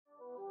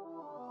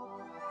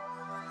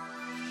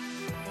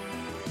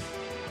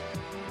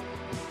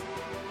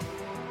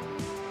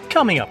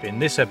Coming up in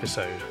this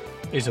episode,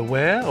 is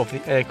aware of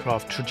the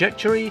aircraft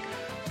trajectory,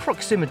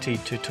 proximity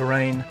to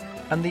terrain,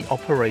 and the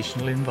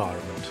operational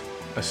environment.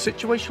 A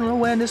situational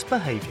awareness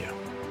behaviour.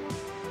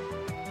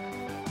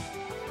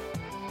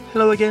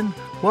 Hello again,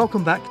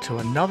 welcome back to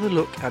another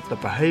look at the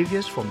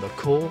behaviours from the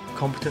Core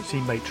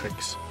Competency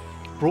Matrix,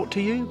 brought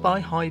to you by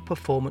High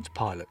Performance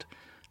Pilot,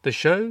 the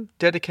show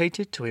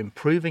dedicated to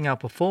improving our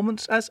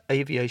performance as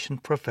aviation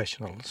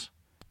professionals.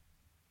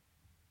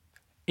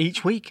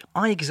 Each week,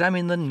 I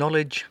examine the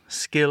knowledge,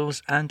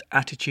 skills and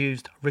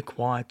attitudes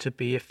required to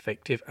be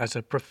effective as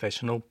a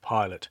professional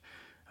pilot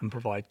and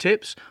provide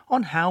tips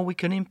on how we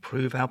can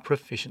improve our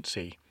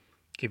proficiency,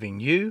 giving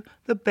you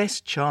the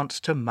best chance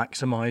to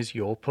maximise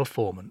your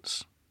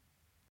performance.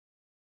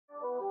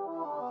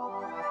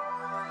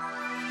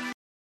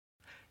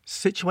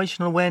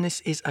 Situational awareness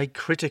is a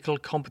critical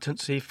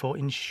competency for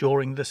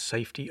ensuring the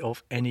safety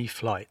of any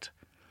flight.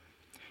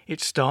 It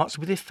starts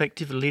with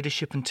effective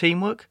leadership and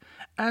teamwork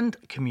and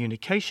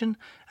communication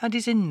and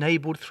is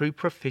enabled through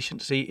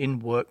proficiency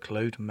in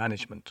workload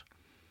management.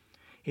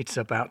 It's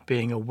about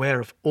being aware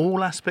of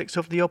all aspects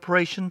of the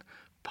operation,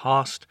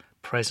 past,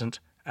 present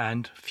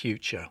and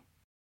future.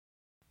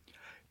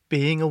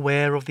 Being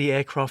aware of the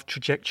aircraft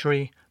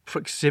trajectory,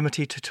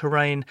 proximity to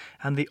terrain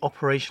and the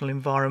operational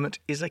environment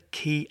is a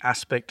key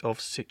aspect of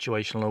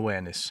situational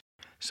awareness.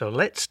 So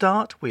let's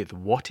start with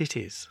what it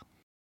is.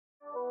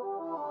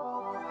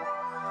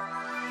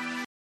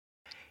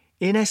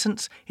 In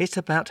essence, it's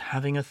about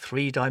having a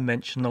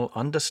three-dimensional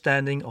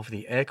understanding of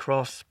the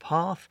aircraft's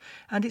path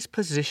and its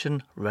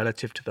position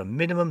relative to the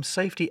minimum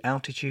safety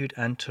altitude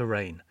and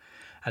terrain,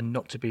 and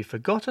not to be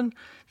forgotten,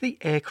 the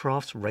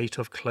aircraft's rate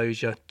of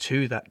closure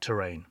to that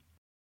terrain.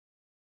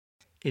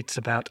 It's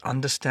about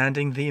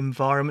understanding the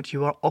environment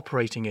you are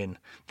operating in,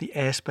 the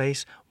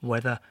airspace,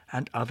 weather,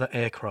 and other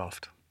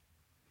aircraft.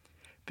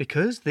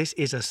 Because this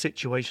is a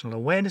situational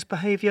awareness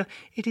behaviour,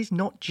 it is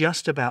not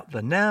just about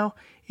the now,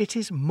 it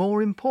is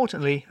more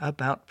importantly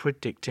about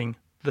predicting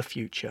the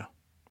future.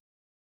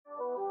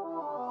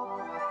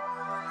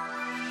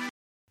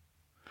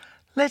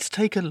 Let's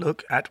take a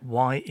look at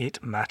why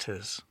it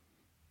matters.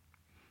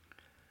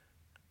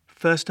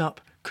 First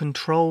up,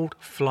 controlled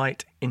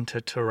flight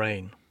into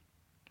terrain.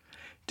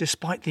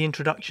 Despite the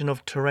introduction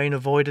of terrain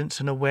avoidance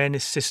and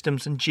awareness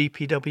systems and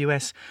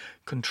GPWS,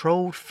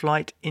 controlled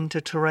flight into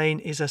terrain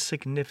is a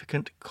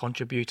significant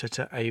contributor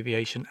to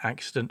aviation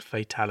accident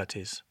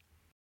fatalities.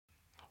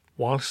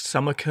 Whilst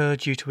some occur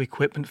due to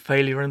equipment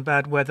failure and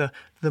bad weather,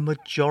 the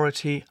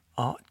majority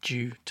are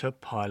due to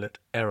pilot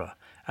error,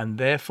 and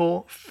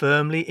therefore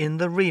firmly in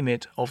the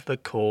remit of the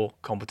Core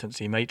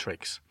Competency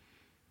Matrix.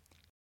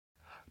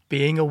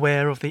 Being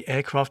aware of the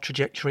aircraft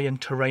trajectory and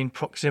terrain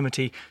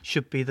proximity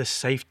should be the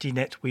safety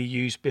net we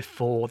use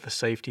before the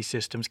safety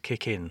systems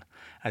kick in,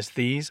 as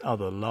these are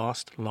the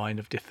last line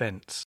of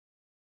defence.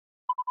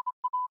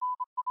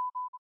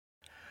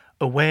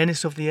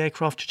 Awareness of the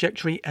aircraft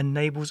trajectory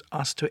enables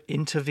us to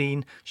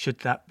intervene should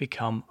that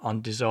become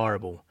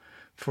undesirable.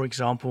 For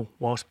example,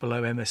 whilst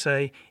below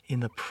MSA, in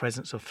the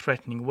presence of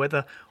threatening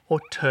weather or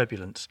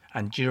turbulence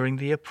and during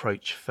the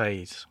approach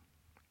phase.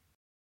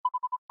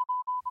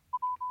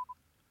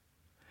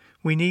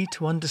 We need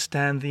to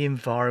understand the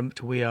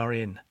environment we are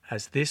in,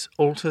 as this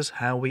alters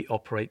how we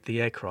operate the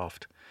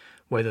aircraft,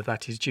 whether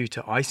that is due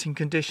to icing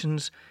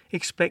conditions,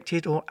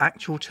 expected or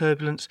actual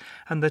turbulence,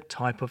 and the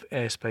type of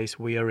airspace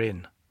we are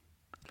in.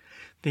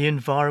 The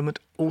environment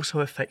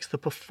also affects the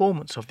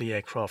performance of the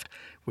aircraft,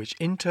 which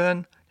in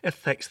turn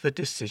affects the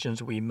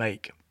decisions we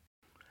make.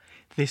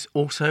 This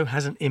also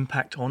has an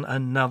impact on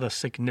another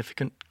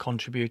significant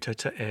contributor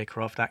to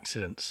aircraft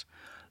accidents: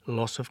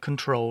 loss of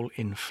control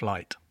in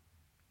flight.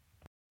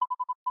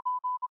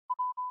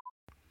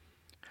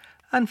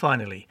 And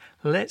finally,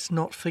 let's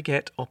not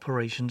forget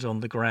operations on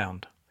the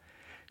ground.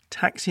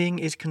 Taxiing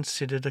is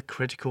considered a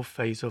critical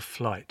phase of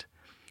flight,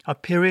 a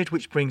period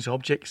which brings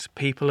objects,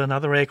 people and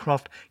other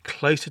aircraft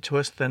closer to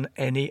us than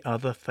any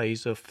other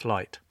phase of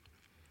flight.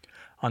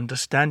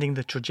 Understanding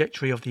the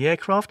trajectory of the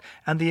aircraft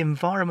and the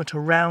environment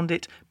around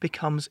it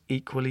becomes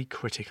equally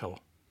critical.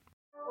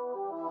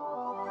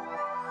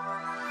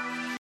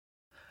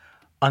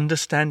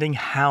 Understanding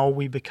how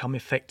we become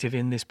effective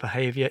in this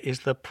behaviour is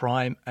the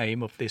prime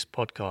aim of this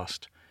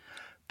podcast.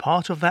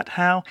 Part of that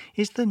how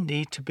is the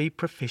need to be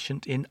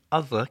proficient in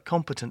other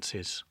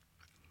competencies.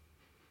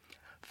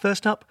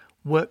 First up,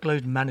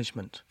 workload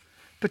management,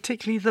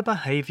 particularly the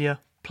behaviour,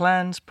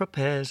 plans,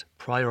 prepares,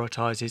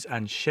 prioritises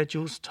and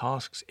schedules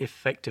tasks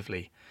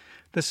effectively,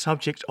 the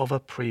subject of a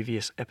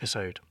previous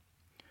episode.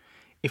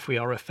 If we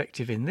are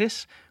effective in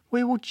this,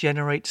 we will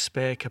generate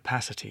spare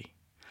capacity.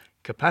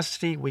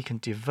 Capacity we can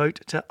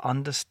devote to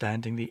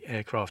understanding the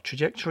aircraft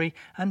trajectory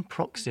and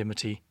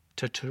proximity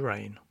to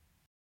terrain.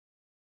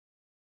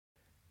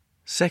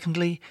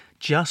 Secondly,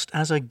 just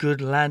as a good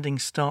landing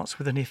starts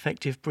with an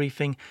effective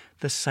briefing,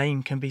 the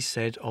same can be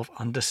said of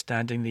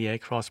understanding the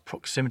aircraft's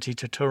proximity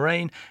to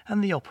terrain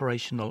and the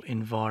operational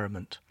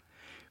environment.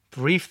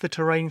 Brief the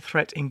terrain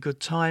threat in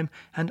good time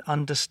and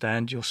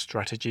understand your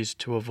strategies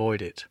to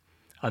avoid it.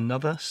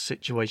 another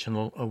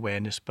situational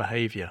awareness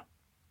behaviour.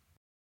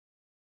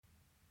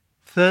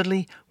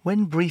 Thirdly,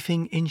 when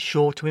briefing,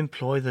 ensure to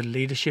employ the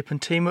leadership and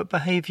teamwork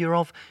behaviour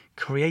of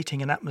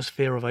creating an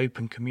atmosphere of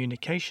open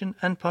communication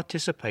and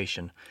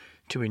participation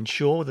to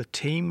ensure the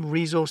team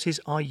resources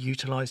are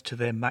utilised to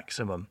their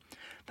maximum,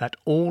 that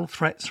all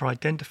threats are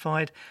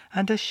identified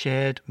and a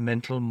shared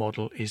mental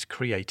model is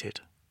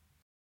created.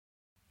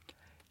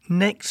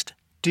 Next,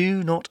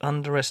 do not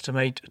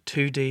underestimate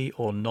 2D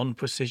or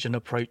non-precision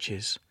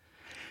approaches.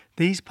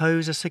 These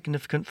pose a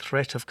significant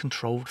threat of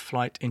controlled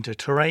flight into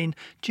terrain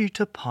due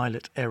to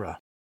pilot error.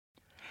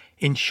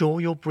 Ensure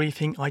your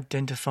briefing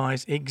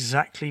identifies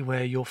exactly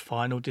where your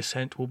final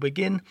descent will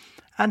begin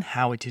and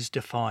how it is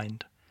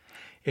defined.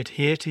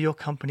 Adhere to your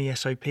company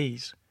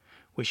SOPs,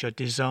 which are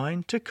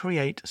designed to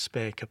create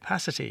spare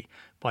capacity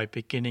by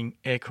beginning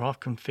aircraft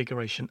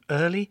configuration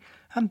early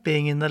and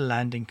being in the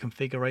landing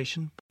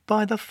configuration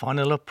by the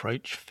final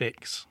approach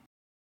fix.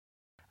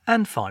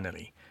 And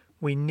finally,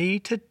 we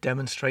need to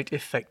demonstrate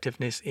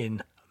effectiveness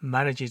in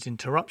manages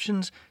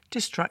interruptions,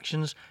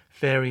 distractions,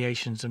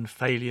 variations and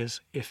failures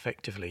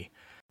effectively.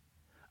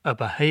 A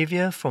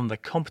behaviour from the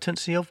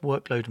competency of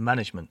workload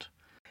management.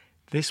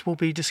 This will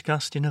be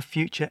discussed in a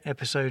future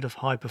episode of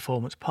High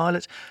Performance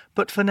Pilot,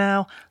 but for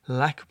now,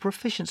 lack of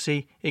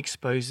proficiency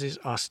exposes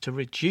us to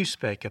reduced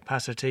spare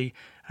capacity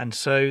and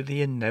so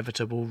the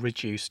inevitable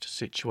reduced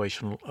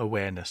situational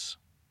awareness.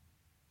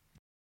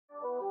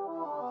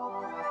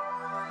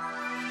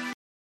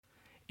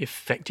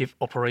 Effective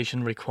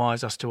operation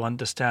requires us to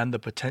understand the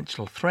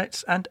potential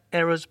threats and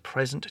errors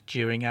present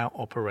during our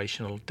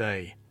operational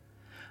day,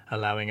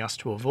 allowing us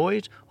to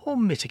avoid or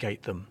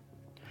mitigate them.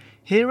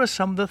 Here are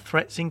some of the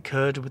threats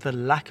incurred with a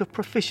lack of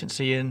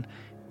proficiency in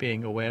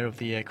being aware of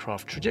the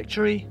aircraft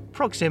trajectory,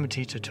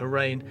 proximity to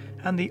terrain,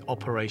 and the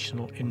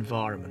operational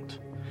environment.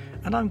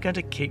 And I'm going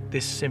to keep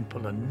this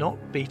simple and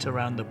not beat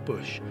around the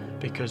bush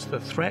because the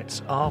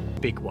threats are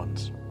big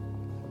ones.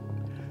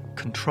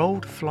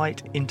 Controlled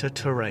flight into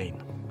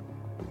terrain.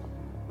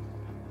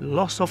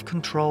 Loss of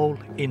control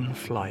in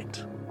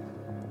flight.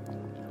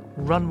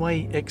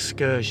 Runway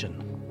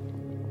excursion.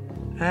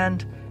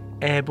 And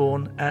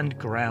airborne and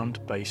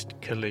ground-based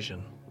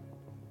collision.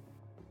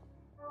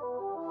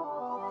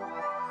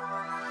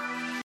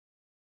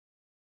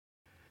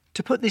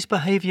 To put this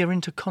behaviour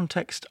into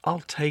context, I'll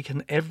take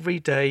an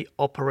everyday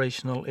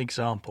operational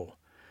example,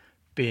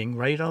 being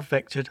radar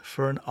vectored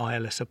for an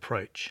ILS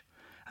approach,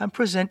 and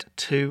present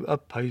two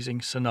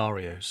opposing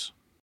scenarios.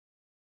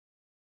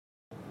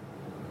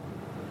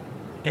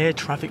 Air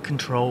traffic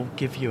control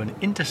give you an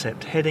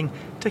intercept heading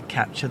to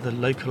capture the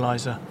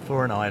localizer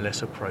for an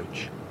ILS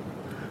approach.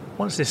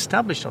 Once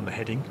established on the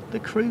heading, the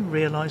crew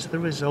realise the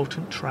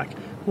resultant track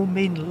will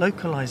mean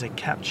localizer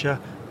capture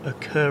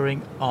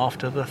occurring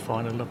after the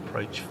final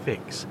approach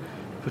fix,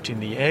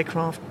 putting the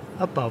aircraft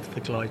above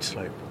the glide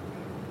slope.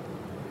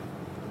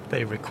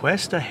 They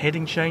request a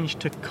heading change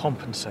to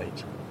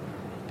compensate.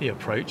 The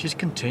approach is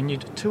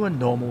continued to a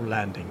normal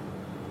landing.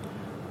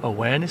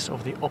 Awareness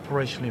of the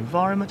operational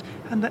environment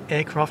and the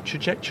aircraft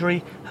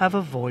trajectory have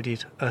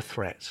avoided a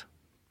threat.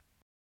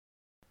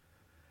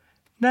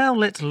 Now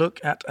let's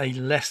look at a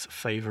less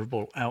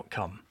favourable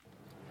outcome.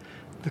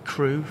 The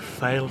crew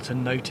failed to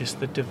notice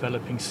the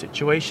developing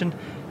situation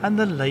and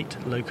the late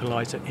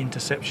localizer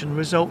interception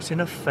results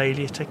in a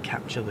failure to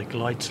capture the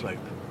glide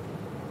slope.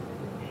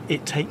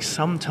 It takes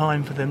some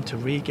time for them to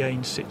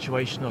regain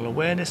situational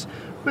awareness,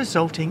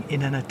 resulting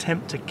in an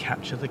attempt to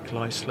capture the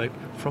glide slope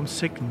from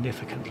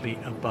significantly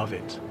above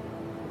it.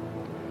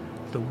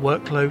 The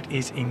workload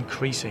is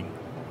increasing,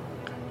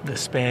 the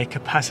spare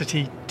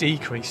capacity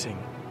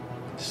decreasing.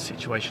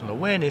 Situational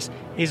awareness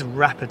is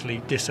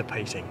rapidly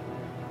dissipating.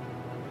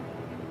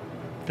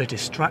 The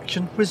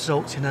distraction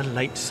results in a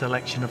late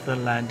selection of the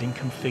landing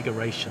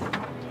configuration.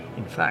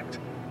 In fact,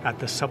 at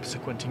the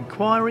subsequent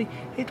inquiry,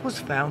 it was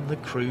found the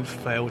crew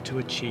failed to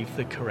achieve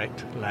the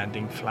correct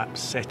landing flap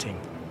setting.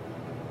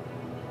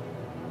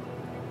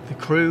 The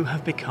crew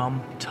have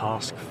become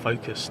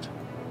task-focused.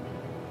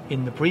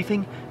 In the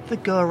briefing, the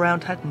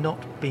go-around had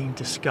not been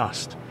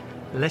discussed,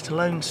 let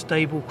alone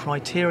stable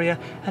criteria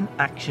and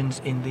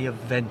actions in the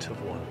event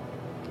of one.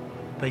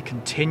 They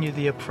continue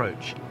the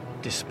approach,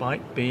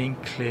 despite being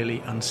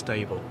clearly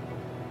unstable.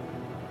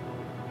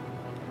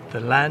 The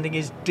landing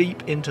is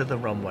deep into the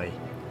runway,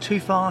 too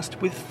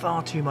fast with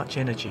far too much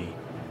energy.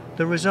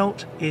 The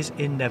result is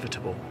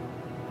inevitable: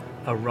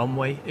 a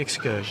runway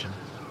excursion.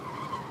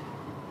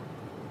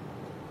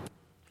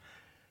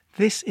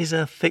 This is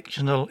a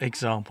fictional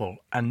example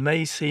and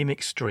may seem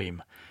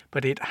extreme,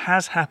 but it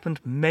has happened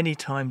many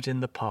times in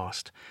the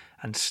past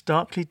and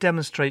starkly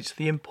demonstrates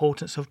the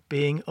importance of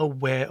being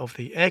aware of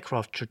the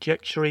aircraft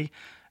trajectory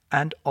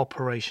and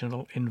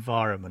operational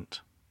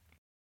environment.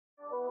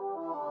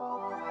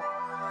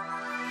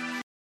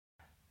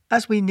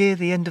 As we near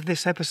the end of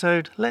this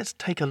episode, let's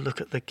take a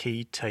look at the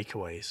key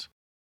takeaways.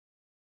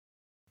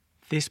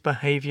 This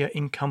behaviour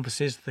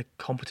encompasses the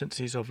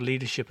competencies of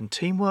leadership and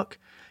teamwork,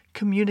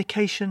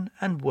 communication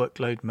and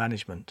workload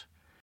management.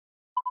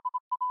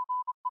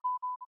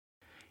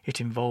 It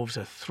involves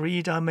a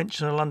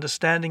three-dimensional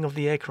understanding of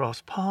the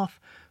aircraft's path,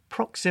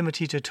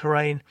 proximity to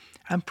terrain,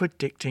 and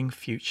predicting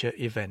future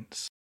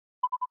events.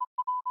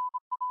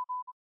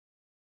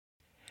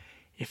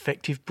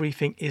 Effective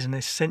briefing is an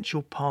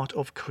essential part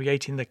of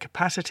creating the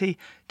capacity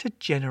to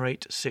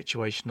generate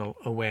situational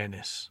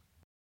awareness.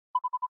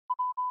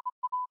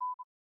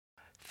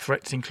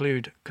 Threats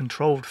include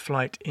controlled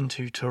flight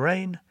into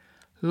terrain,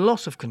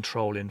 loss of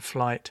control in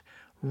flight,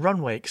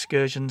 runway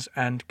excursions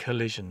and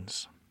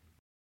collisions.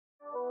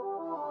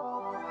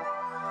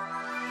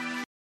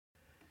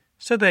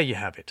 So there you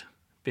have it,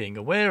 being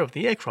aware of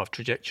the aircraft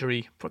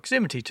trajectory,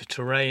 proximity to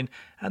terrain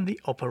and the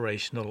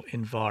operational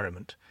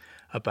environment,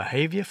 a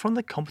behaviour from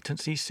the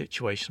competency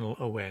situational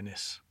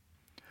awareness.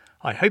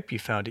 I hope you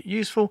found it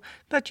useful,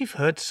 that you've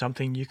heard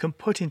something you can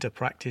put into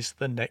practice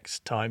the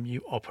next time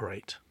you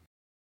operate.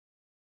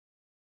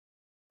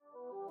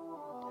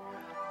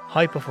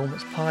 High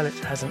Performance Pilots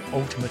has an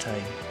ultimate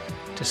aim: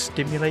 to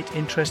stimulate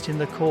interest in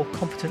the core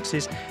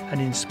competencies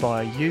and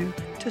inspire you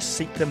to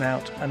seek them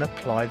out and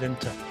apply them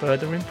to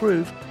further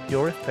improve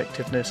your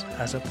effectiveness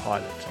as a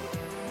pilot.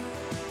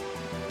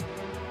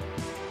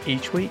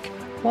 Each week,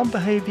 one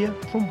behaviour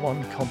from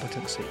one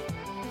competency.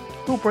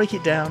 We'll break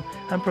it down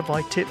and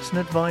provide tips and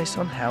advice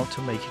on how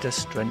to make it a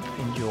strength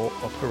in your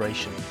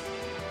operation.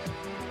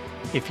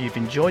 If you've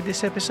enjoyed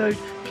this episode,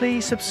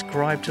 please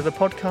subscribe to the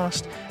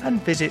podcast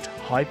and visit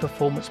High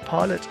Performance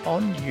Pilot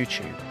on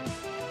YouTube.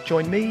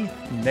 Join me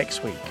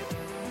next week.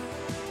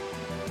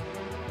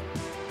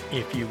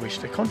 If you wish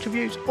to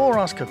contribute or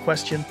ask a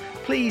question,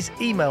 please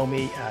email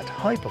me at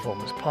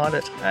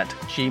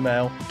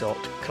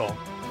highperformancepilot@gmail.com.